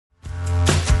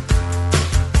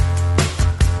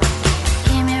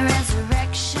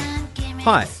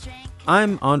Hi,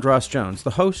 I'm Andras Jones, the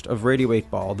host of Radio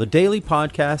 8 Ball, the daily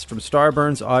podcast from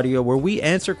Starburns Audio where we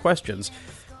answer questions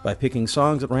by picking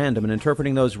songs at random and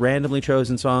interpreting those randomly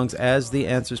chosen songs as the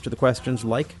answers to the questions,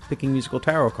 like picking musical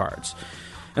tarot cards.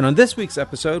 And on this week's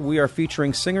episode, we are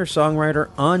featuring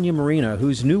singer-songwriter Anya Marina,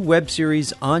 whose new web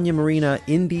series, Anya Marina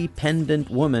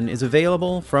Independent Woman, is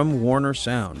available from Warner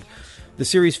Sound. The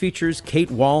series features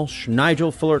Kate Walsh,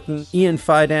 Nigel Fullerton, Ian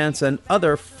Fidance, and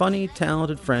other funny,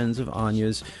 talented friends of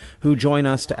Anya's who join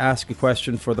us to ask a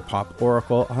question for the Pop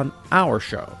Oracle on our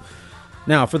show.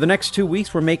 Now, for the next 2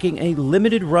 weeks, we're making a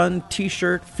limited-run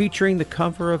t-shirt featuring the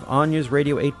cover of Anya's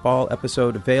Radio 8 Ball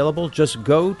episode available. Just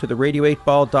go to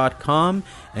theradio8ball.com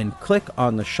and click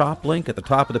on the shop link at the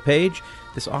top of the page.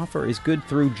 This offer is good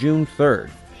through June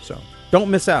 3rd, so don't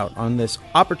miss out on this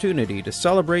opportunity to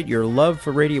celebrate your love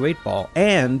for Radio 8 Ball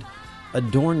and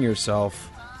adorn yourself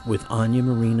with Anya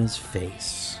Marina's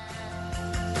face.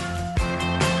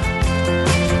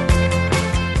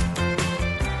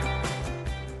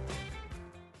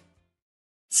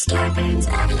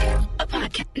 Starburns Audio, a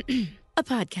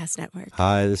podcast network.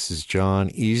 Hi, this is John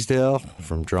Easdale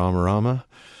from Dramarama,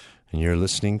 and you're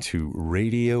listening to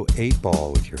Radio 8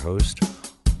 Ball with your host,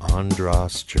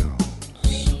 Andras Jones.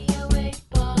 Radio 8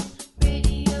 Ball,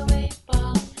 Radio 8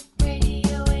 Ball,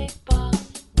 Radio 8 Ball,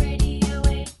 Radio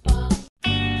 8 Ball.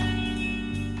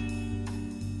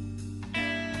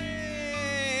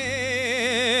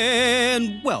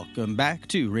 And welcome back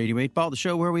to Radio 8 Ball, the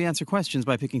show where we answer questions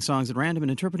by picking songs at random and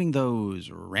interpreting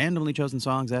those randomly chosen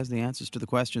songs as the answers to the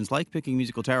questions, like picking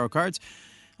musical tarot cards.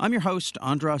 I'm your host,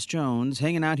 Andras Jones,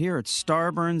 hanging out here at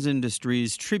Starburns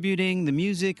Industries, tributing the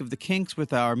music of the Kinks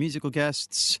with our musical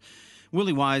guests,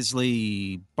 Willie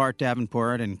Wisely, Bart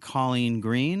Davenport, and Colleen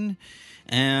Green.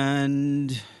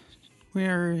 And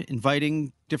we're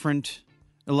inviting different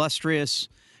illustrious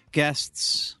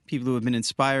guests, people who have been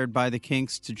inspired by the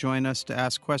Kinks, to join us to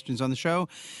ask questions on the show.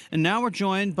 And now we're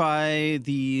joined by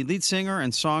the lead singer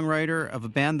and songwriter of a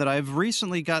band that I've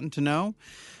recently gotten to know,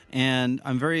 and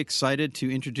I'm very excited to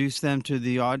introduce them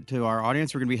to our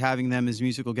audience. We're going to be having them as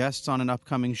musical guests on an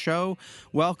upcoming show.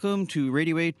 Welcome to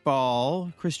Radio 8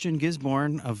 Ball, Christian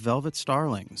Gisborne of Velvet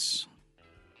Starlings.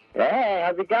 Hey,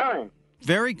 how's it going?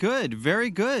 Very good, very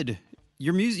good.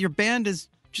 Your band is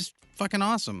just fucking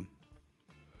awesome.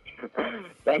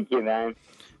 Thank you, man.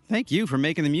 Thank you for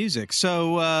making the music.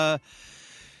 So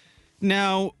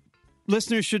now,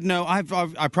 listeners should know I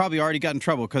probably already got in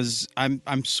trouble because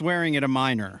I'm swearing at a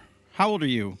minor. How old are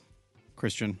you,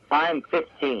 Christian? I'm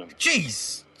 15.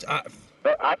 Jeez, I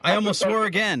I almost swore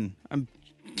again. I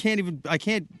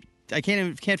can't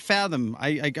fathom.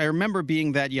 I remember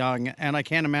being that young, and I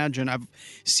can't imagine. I've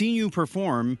seen you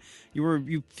perform.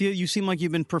 You seem like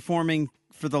you've been performing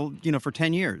for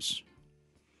 10 years.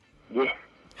 Yeah.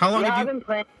 How long have you? I've been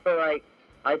playing for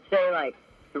I'd say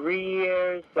 3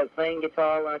 years, but playing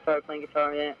guitar when I started playing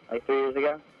guitar, 3 years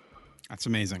ago. That's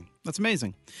amazing. That's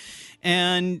amazing.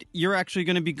 And you're actually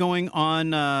going to be going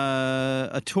on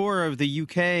a tour of the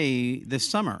UK this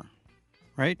summer,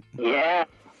 right? Yeah.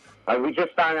 We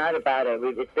just found out about it.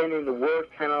 It's been in the works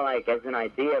kind of as an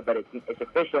idea, but it's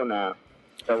official now.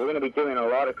 So we're going to be doing a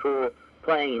lot of cool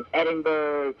playing in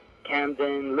Edinburgh,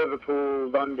 Camden, Liverpool,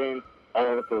 London,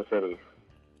 all the cool cities.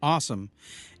 Awesome.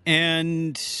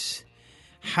 And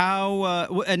how?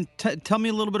 Tell me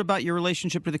a little bit about your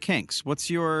relationship to the Kinks. What's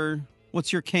your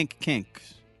kink?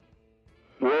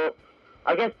 Well,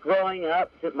 I guess growing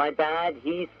up, my dad,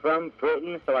 he's from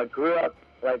Britain, so I grew up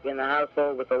in the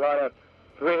household with a lot of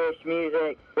British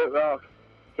music, Brit rock,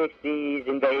 60s,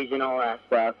 Invasion, all that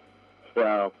stuff.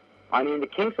 So, I mean, the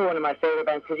Kinks are one of my favorite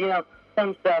bands because,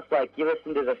 some stuff you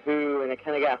listen to The Who, and it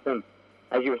kind of got some,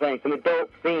 as you were saying, some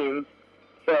adult themes.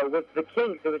 So with the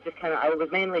Kinks, it was just kind of, it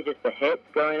was mainly just the hits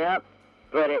growing up,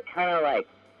 but it kind of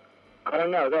I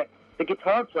don't know, the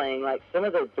guitar playing, some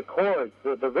of the chords,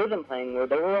 the rhythm playing,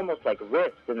 they were almost like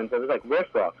riffs, and it was like riff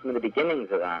rock, some of the beginnings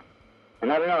of that.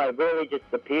 And I don't know, it really just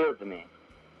appealed to me.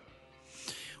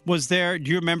 Do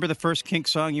you remember the first Kink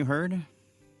song you heard?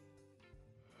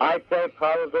 I'd say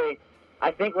probably, I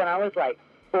think when I was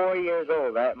 4 years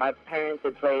old, my parents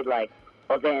had played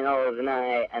All Day and All of the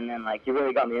Night, and then You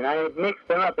Really Got Me, and I mixed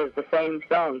them up as the same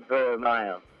song for a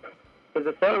while,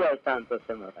 because the solos sound so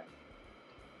similar.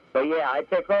 But yeah, I'd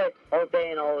say probably All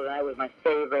Day and All of the Night was my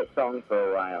favorite song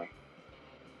for a while.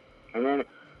 And then,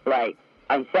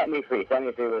 and Set Me Free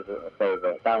was a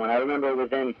favorite. That one, I remember it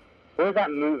was in, what was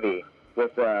that movie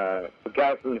with the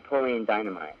guy from Napoleon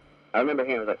Dynamite? I remember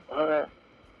hearing, I was like, what?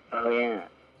 Oh yeah.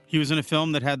 He was in a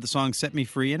film that had the song Set Me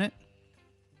Free in it?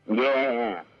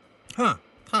 Yeah. Huh.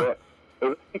 It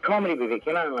was a comedy movie. It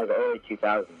came out in the early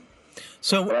 2000s. But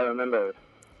So, I remember.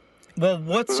 well,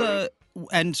 what's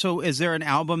and so is there an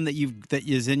album that you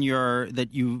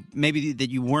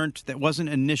weren't, that wasn't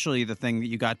initially the thing that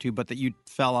you got to, but that you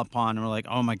fell upon and were like,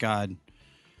 oh my God,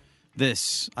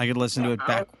 this, I could listen to it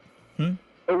back. It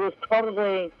was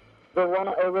probably the one.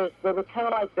 It was kind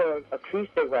of like the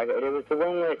acoustic record. It was the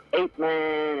one with 8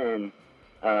 Man and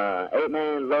 8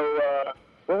 Man, Lola.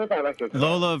 What was that record called?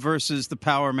 Lola versus the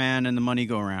Power Man and the Money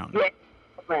Go Round. Yeah,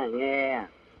 man, yeah,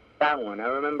 that one. I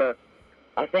remember.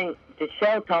 I think, did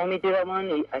Shel Talmy do that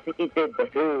one? I think he did the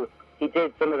Who. He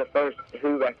did some of the first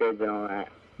Who records and all that.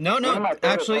 No, One of my favorite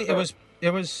actually, records. it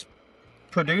was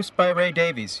produced by Ray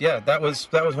Davies. Yeah, that was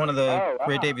one of the Oh, wow.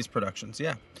 Ray Davies productions.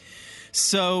 Yeah.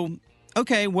 So,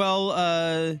 okay, well,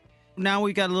 now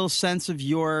we got a little sense of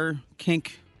your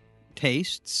kink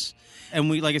tastes, and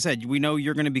we, like I said, we know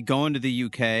you're going to be going to the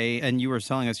UK, and you were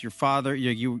telling us your father,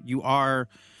 you're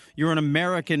an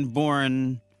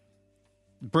American-born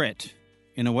Brit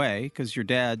in a way because your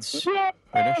dad's Yeah,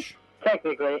 British.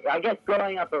 technically. I guess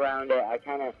growing up around it, I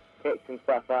kind of picked some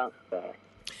stuff up. So.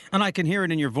 And I can hear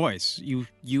it in your voice.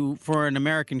 You, for an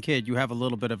American kid, you have a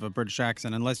little bit of a British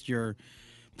accent, unless you're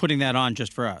putting that on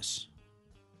just for us.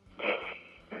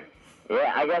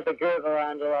 Yeah, I guess I grew up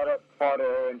around a lot of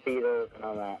Potter and Beatles and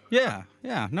all that. Yeah.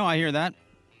 No, I hear that.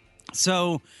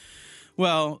 So,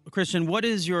 well, Christian, what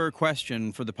is your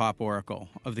question for the Pop Oracle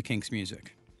of the Kinks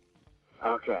music?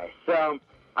 Okay, so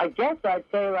I guess I'd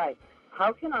say, like,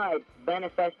 how can I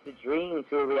manifest the dream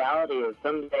to a reality of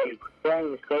someday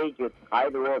sharing the stage with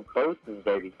either or both of the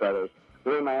Davies brothers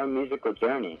during my own musical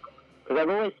journey? Because I've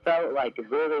always felt like a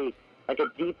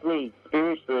deeply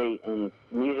spiritually and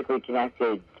musically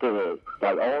connected to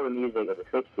all the music of the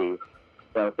 60s.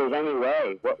 So if there's any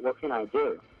way, what can I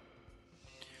do?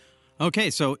 Okay,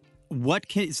 so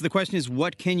the question is,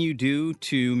 what can you do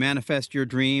to manifest your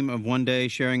dream of one day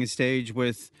sharing a stage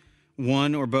with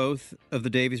one or both of the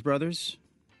Davies brothers?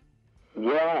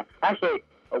 Yeah, actually,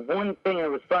 one thing that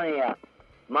was funny,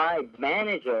 my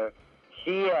manager,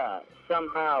 she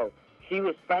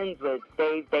was friends with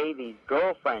Dave Davies'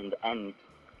 girlfriend, and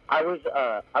I was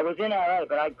in LA,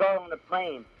 but I got on a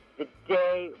plane the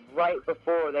day right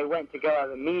before they went to go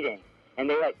have a meeting, and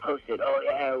they posted, oh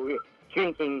yeah, we're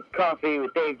drinking coffee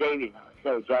with Dave Davies. I was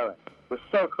so jealous. We're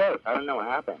so close. I don't know what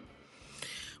happened.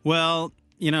 Well,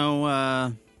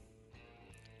 I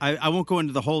won't go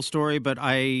into the whole story, but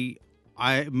my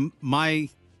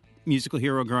musical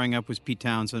hero growing up was Pete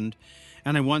Townsend,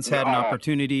 and I once had an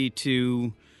opportunity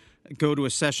to go to a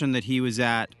session that he was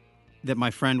at, that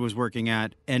my friend was working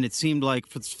at, and it seemed like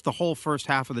for the whole first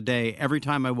half of the day, every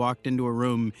time I walked into a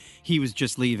room, he was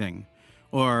just leaving,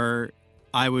 or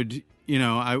I would leave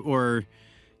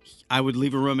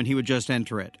a room and he would just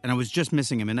enter it, and I was just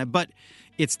missing him. But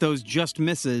it's those just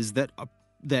misses that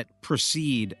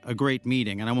precede a great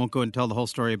meeting, and I won't go and tell the whole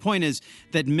story. The point is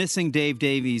that missing Dave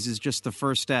Davies is just the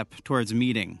first step towards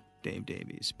meeting Dave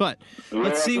Davies. But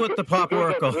let's see what the Pop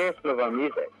Oracle.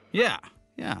 Yeah.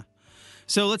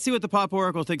 So let's see what the Pop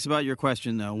Oracle thinks about your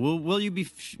question, though. Will you be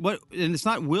and it's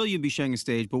not will you be sharing a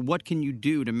stage, but what can you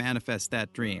do to manifest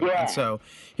that dream? Yeah. And so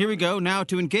here we go. Now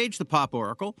to engage the Pop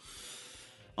Oracle,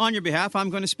 on your behalf, I'm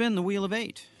going to spin the Wheel of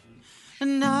 8.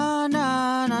 Na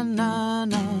na na na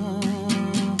na.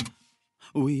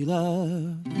 Wheel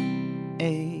of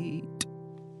 8.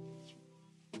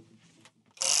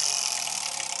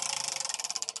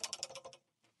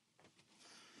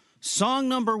 Song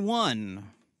number 1,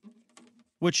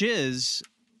 which is,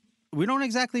 we don't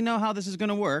exactly know how this is going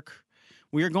to work.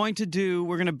 We're going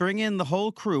to bring in the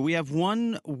whole crew. We have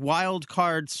one wild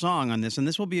card song on this, and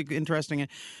this will be interesting.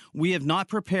 We have not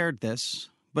prepared this,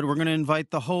 but we're going to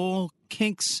invite the whole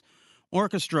Kinks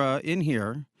orchestra in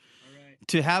here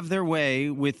to have their way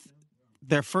with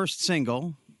their first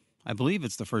single. I believe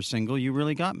it's the first single, You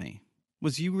Really Got Me.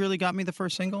 Was You Really Got Me the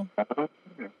first single?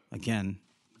 Again,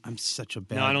 I'm such a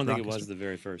bad No, I don't think it rock was the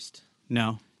very first.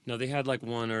 No? No, they had like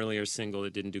one earlier single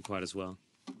that didn't do quite as well.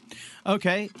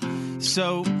 Okay,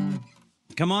 so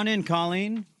come on in,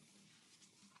 Colleen.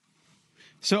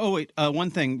 So, one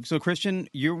thing. So, Christian,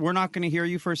 we're not going to hear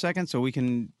you for a second, so we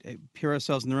can hear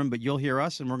ourselves in the room, but you'll hear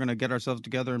us, and we're going to get ourselves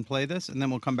together and play this, and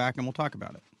then we'll come back and we'll talk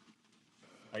about it.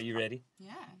 Are you ready?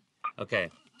 Yeah. Okay.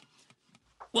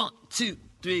 1, 2,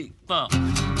 3, 4.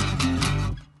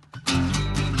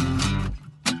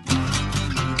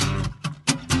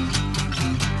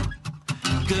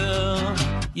 Girl,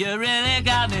 you really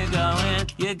got me going.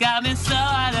 You got me so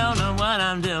I don't know what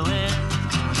I'm doing.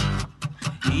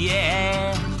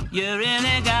 Yeah, you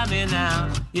really got me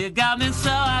now. You got me so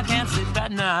I can't sleep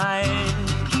at night.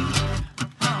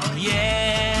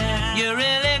 Yeah, you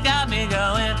really got me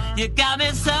going. You got me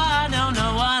so I don't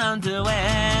know what I'm doing.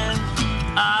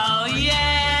 Oh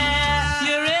yeah,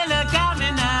 you really got me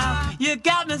now. You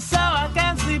got me so I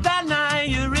can't sleep at night.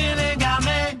 You really got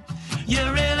me. You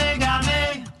really got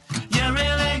me. You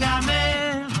really got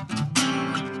me.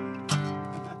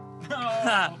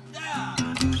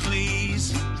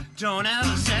 Please don't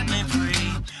ever set me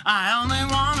free. I only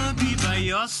wanna be by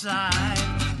your side.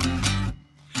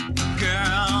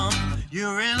 Girl,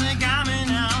 you really got me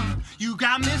now. You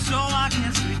got me so I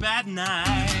can't sleep at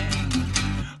night.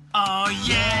 Oh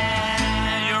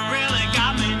yeah, you really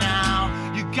got me now.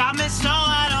 You got me so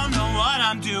I don't know what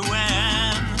I'm doing.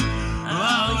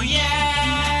 Oh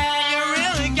yeah, you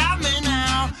really got me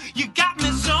now. You got me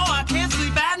so I can't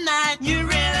sleep at night. You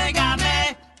really got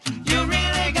me. You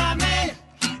really got me.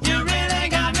 You really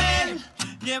got me.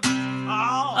 Yep.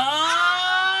 Oh. No.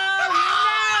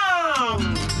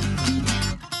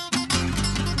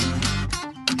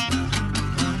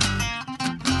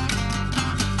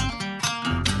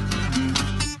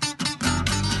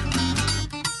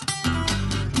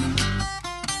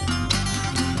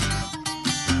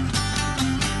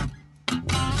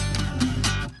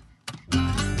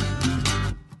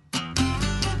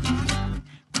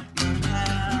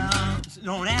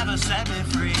 Don't ever set me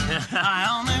free. I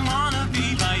only wanna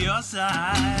be by your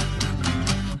side.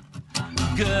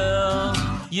 Girl,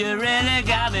 you really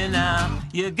got me now.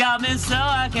 You got me so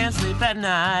I can't sleep at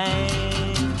night.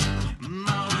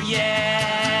 Oh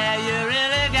yeah, you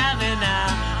really got me now.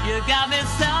 You got me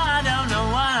so I don't know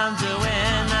what I'm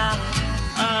doing now.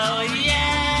 Oh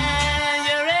yeah,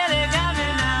 you really got me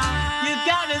now. You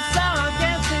got me so I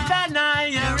can't sleep at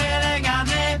night. You really got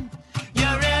me. You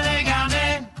really got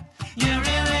me. You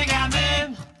really got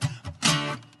me.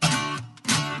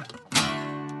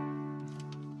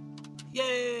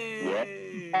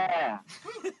 Yay! Yeah.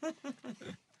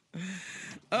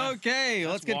 Okay,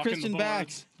 let's get walking Christian the back.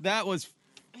 boards. That was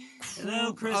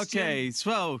Hello, Christian. okay.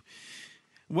 So,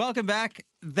 welcome back.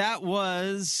 That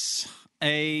was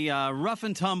a rough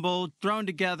and tumble, thrown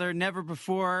together, never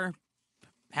before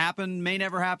happened, may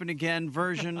never happen again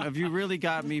version of "You Really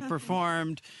Got Me,"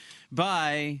 performed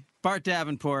by Bart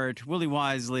Davenport, Willie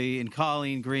Wisely, and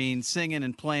Colleen Green, singing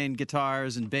and playing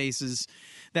guitars and basses.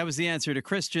 That was the answer to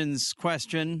Christian's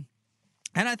question.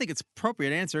 And I think it's an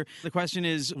appropriate answer. The question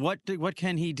is, what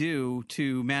can he do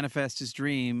to manifest his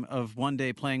dream of one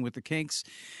day playing with the Kinks?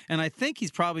 And I think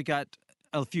he's probably got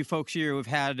a few folks here who have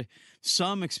had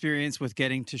some experience with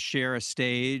getting to share a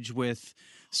stage with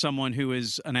someone who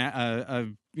is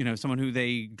someone who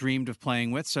they dreamed of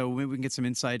playing with. So maybe we can get some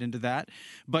insight into that.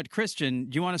 But Christian,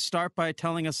 do you want to start by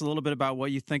telling us a little bit about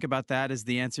what you think about that as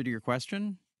the answer to your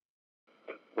question?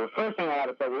 Well, first thing I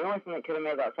gotta say, the only thing that could have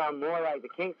made that sound more like the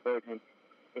Kinks version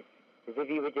is if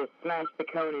you would just smash the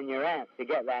cone in your amp to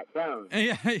get that tone.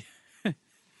 Yeah.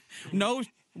 No,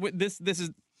 this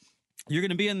is you're going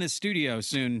to be in this studio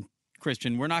soon,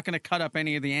 Christian. We're not going to cut up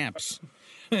any of the amps.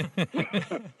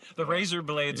 The razor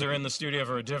blades are in the studio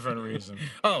for a different reason.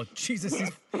 Oh, Jesus,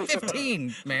 he's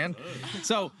 15, man.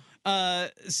 So,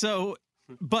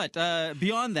 but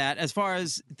beyond that, as far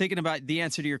as thinking about the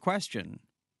answer to your question,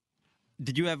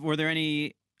 were there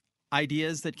any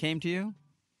ideas that came to you?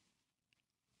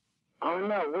 Oh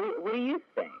no, what do you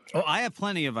think? Oh, I have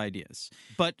plenty of ideas.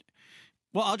 But,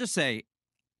 well, I'll just say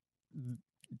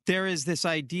there is this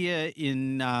idea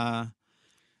in, like,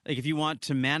 if you want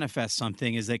to manifest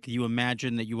something, is like you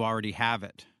imagine that you already have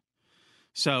it.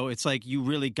 So it's like You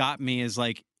Really Got Me is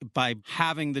like by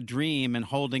having the dream and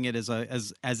holding it as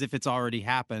if it's already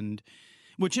happened,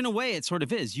 which in a way it sort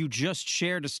of is. You just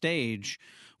shared a stage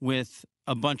with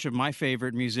a bunch of my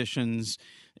favorite musicians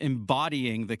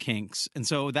embodying the Kinks. And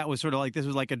so that was sort of like, this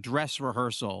was like a dress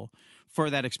rehearsal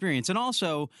for that experience. And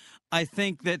also, I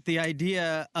think that the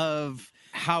idea of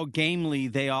how gamely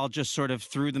they all just sort of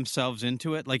threw themselves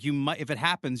into it, like you might, if it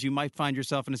happens, you might find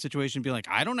yourself in a situation and be like,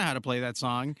 I don't know how to play that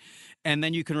song. And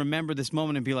then you can remember this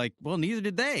moment and be like, well, neither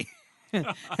did they.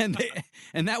 and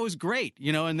that was great,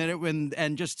 and then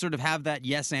and just sort of have that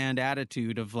yes and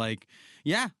attitude of like,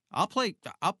 yeah, I'll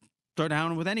throw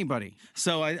down with anybody.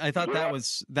 So I thought that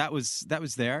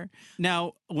was there.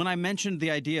 Now, when I mentioned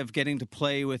the idea of getting to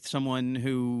play with someone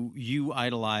who you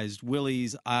idolized,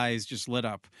 Willie's eyes just lit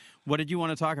up. What did you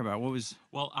want to talk about? What was?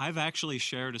 Well, I've actually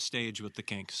shared a stage with the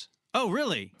Kinks. Oh,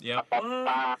 really? Yep.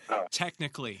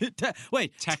 Technically.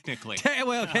 Wait. Technically.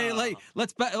 Well, okay.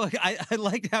 Look, I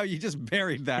liked how you just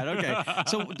buried that. Okay.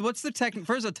 So, what's the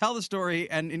First, tell the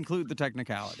story and include the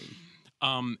technicality.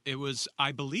 It was,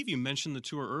 I believe you mentioned the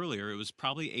tour earlier. It was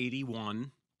probably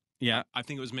 81. Yeah. I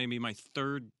think it was maybe my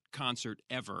third concert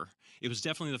ever. It was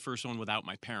definitely the first one without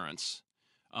my parents.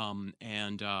 I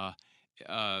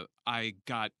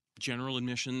got general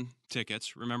admission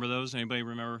tickets. Remember those? Anybody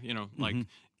remember? Like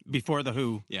Before the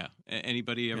Who. yeah.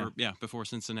 Anybody ever? Yeah, before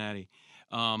Cincinnati.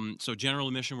 So general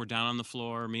admission. We're down on the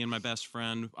floor. Me and my best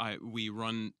friend. We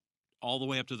run all the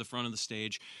way up to the front of the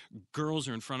stage. Girls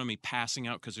are in front of me passing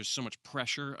out because there's so much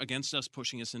pressure against us,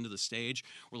 pushing us into the stage.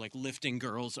 We're like lifting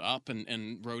girls up, and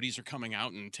roadies are coming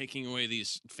out and taking away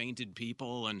these fainted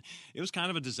people, and it was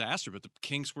kind of a disaster. But the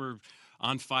Kinks were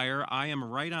on fire. I'm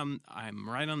right on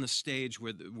the stage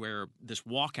where this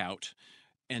walkout,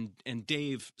 and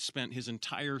Dave spent his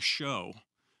entire show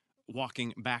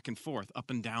walking back and forth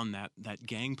up and down that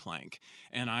gangplank.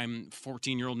 And I'm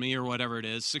 14-year-old me or whatever it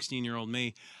is, 16-year-old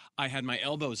me. I had my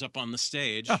elbows up on the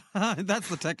stage. That's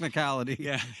the technicality.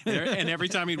 Yeah. And every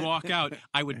time he'd walk out,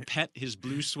 I would pet his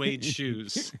blue suede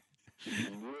shoes.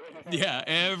 Yeah,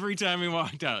 every time he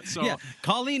walked out. So Yeah,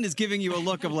 Colleen is giving you a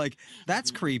look of like, that's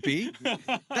creepy.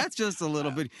 That's just a little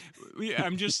bit. yeah,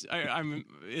 it's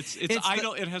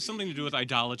idol. It has something to do with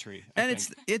idolatry. I And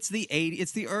think. it's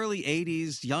the early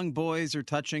 '80s. Young boys are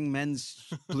touching men's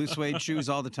blue suede shoes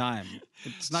all the time.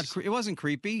 It's not. It wasn't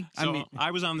creepy. So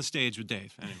I was on the stage with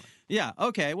Dave anyway. Yeah.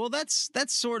 Okay. Well, that's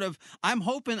sort of. I'm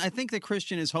hoping. I think that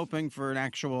Christian is hoping for an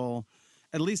actual,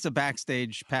 at least a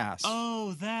backstage pass.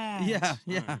 Oh, that.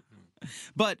 Yeah.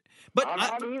 But I'm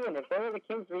not even. If there was a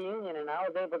Kings reunion and I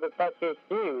was able to touch his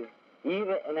shoes,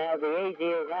 even and at the age he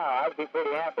is now, I'd be pretty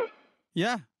happy.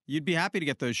 yeah, you'd be happy to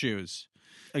get those shoes.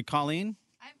 Colleen.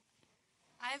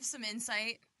 I have some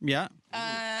insight. Yeah.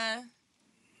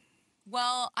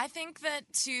 Well, I think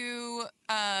that to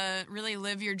really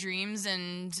live your dreams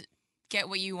and get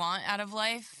what you want out of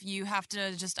life, you have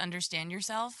to just understand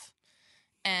yourself.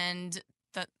 And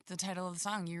the title of the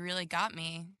song, "You Really Got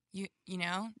Me," you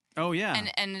know? Oh yeah.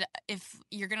 And if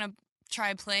you're going to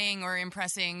try playing or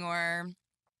impressing or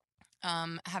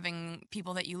having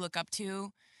people that you look up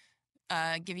to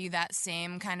give you that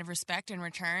same kind of respect in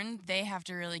return, they have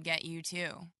to really get you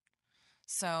too.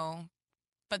 So,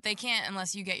 but they can't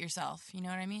unless you get yourself. You know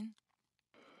what I mean?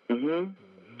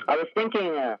 I was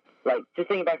thinking, just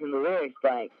thinking back in the lyrics,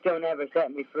 like, "Don't ever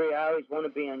set me free, I always want to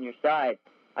be on your side."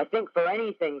 I think for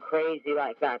anything crazy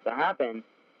like that to happen,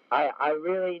 I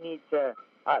really need to,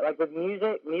 like with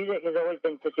music has always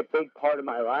been such a big part of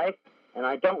my life, and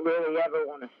I don't really ever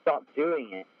want to stop doing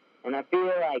it. And I feel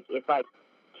like if I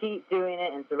keep doing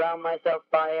it and surround myself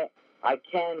by it, I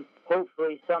can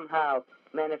hopefully somehow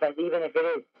manifest, even if it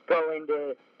is go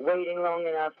into waiting long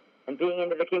enough and being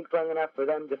into the Kinks long enough for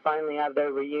them to finally have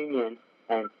their reunion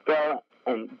and go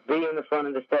and be in the front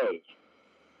of the stage.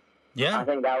 Yeah. I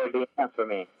think that would be enough for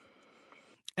me.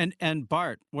 And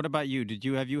Bart, what about you?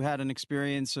 Have you had an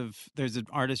experience of there's an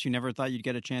artist you never thought you'd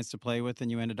get a chance to play with and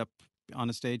you ended up on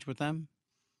a stage with them?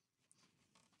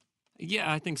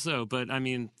 Yeah, I think so. But I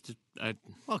mean,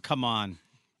 Well, come on.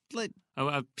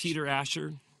 Peter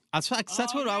Asher. That's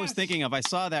what I was thinking of. I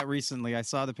saw that recently. I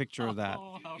saw the picture of that.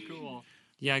 Oh, how cool.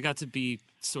 Yeah, I got to be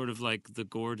sort of like the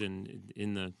Gordon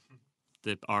in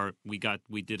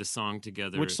we did a song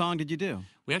together. Which song did you do?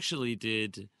 We actually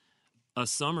did a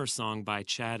summer song by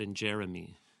Chad and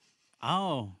Jeremy,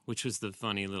 Oh, which was the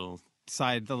funny little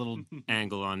the little.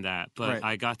 angle on that. But Right.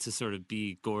 I got to sort of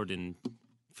be Gordon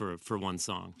for one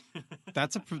song.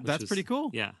 That's was- pretty cool.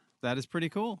 Yeah. That is pretty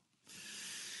cool.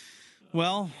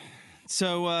 Well,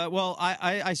 so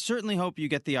I certainly hope you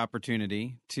get the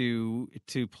opportunity to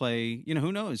play. You know,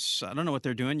 who knows? I don't know what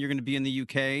they're doing. You're going to be in the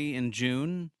UK in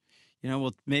June. You know,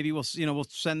 we'll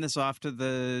send this off to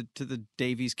the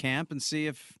Davies camp and see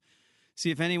if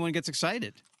anyone gets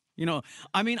excited. You know,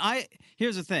 I mean,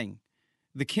 here's the thing.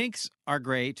 The Kinks are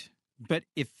great, but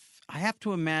if I have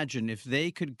to imagine if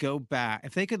they could go back,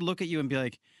 if they could look at you and be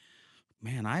like,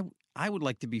 "Man, I would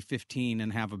like to be 15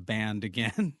 and have a band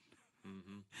again."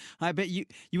 I bet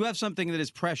you have something that is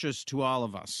precious to all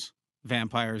of us,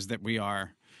 vampires that we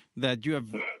are, that you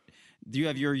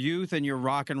have your youth and your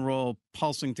rock and roll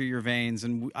pulsing through your veins.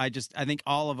 And I think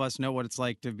all of us know what it's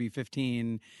like to be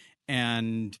 15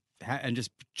 and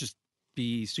just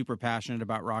be super passionate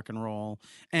about rock and roll.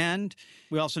 And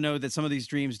we also know that some of these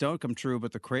dreams don't come true,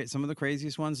 but some of the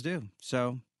craziest ones do.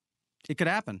 So it could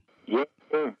happen. Yeah.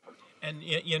 And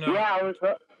you know, Yeah, I was.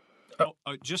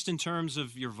 just in terms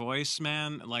of your voice,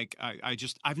 man, like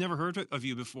I've never heard of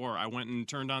you before. I went and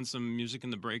turned on some music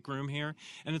in the break room here,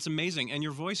 and it's amazing. And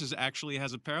your voice actually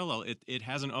has a parallel. It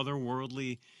has an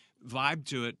otherworldly vibe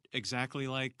to it, exactly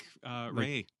like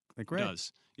Ray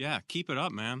does. Yeah, keep it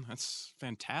up, man. That's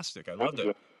fantastic. I loved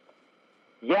it.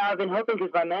 Yeah, I've been hoping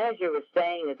because my manager was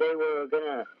saying that they were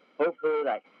gonna hopefully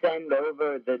like send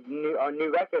over our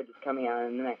new record that's coming out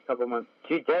in the next couple months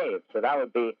to Dave. So that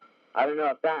would be, I don't know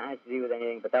if that has to do with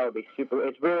anything, but that would be super.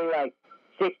 It's really like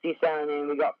 60 sounding.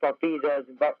 We got Farfisas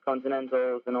and Vox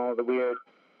Continentals and all the weird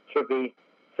trippy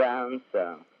sounds.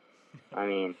 So I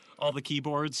mean, all the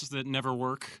keyboards that never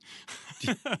work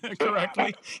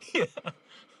correctly. Yeah.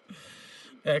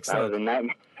 Excellent. that was a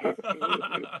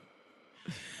nightmare.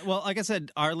 Well, like I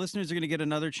said, our listeners are going to get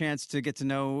another chance to get to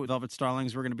know Velvet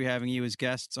Starlings. We're going to be having you as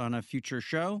guests on a future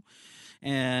show,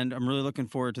 and I'm really looking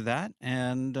forward to that.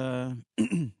 And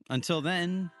until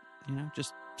then,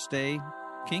 just stay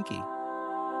kinky.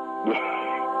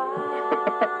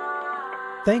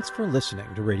 Thanks for listening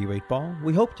to Radio 8 Ball.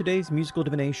 We hope today's musical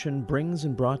divination brings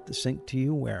and brought the sync to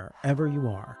you wherever you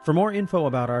are. For more info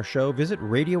about our show, visit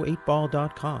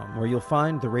radio8ball.com, where you'll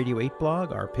find the Radio 8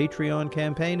 blog, our Patreon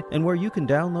campaign, and where you can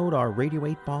download our Radio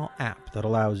 8 Ball app that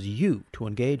allows you to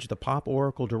engage the Pop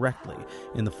Oracle directly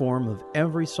in the form of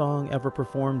every song ever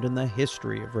performed in the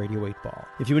history of Radio 8 Ball.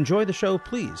 If you enjoy the show,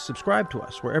 please subscribe to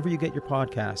us wherever you get your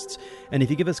podcasts. And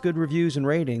if you give us good reviews and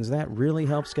ratings, that really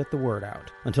helps get the word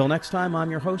out. Until next time,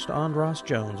 I'm your host, Andros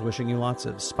Jones, wishing you lots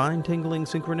of spine-tingling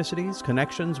synchronicities,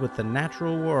 connections with the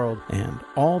natural world, and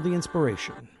all the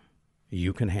inspiration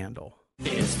you can handle.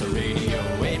 It's the Radio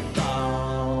 8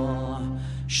 Ball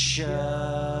Show.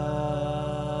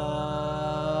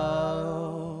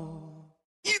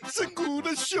 It's a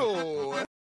good show.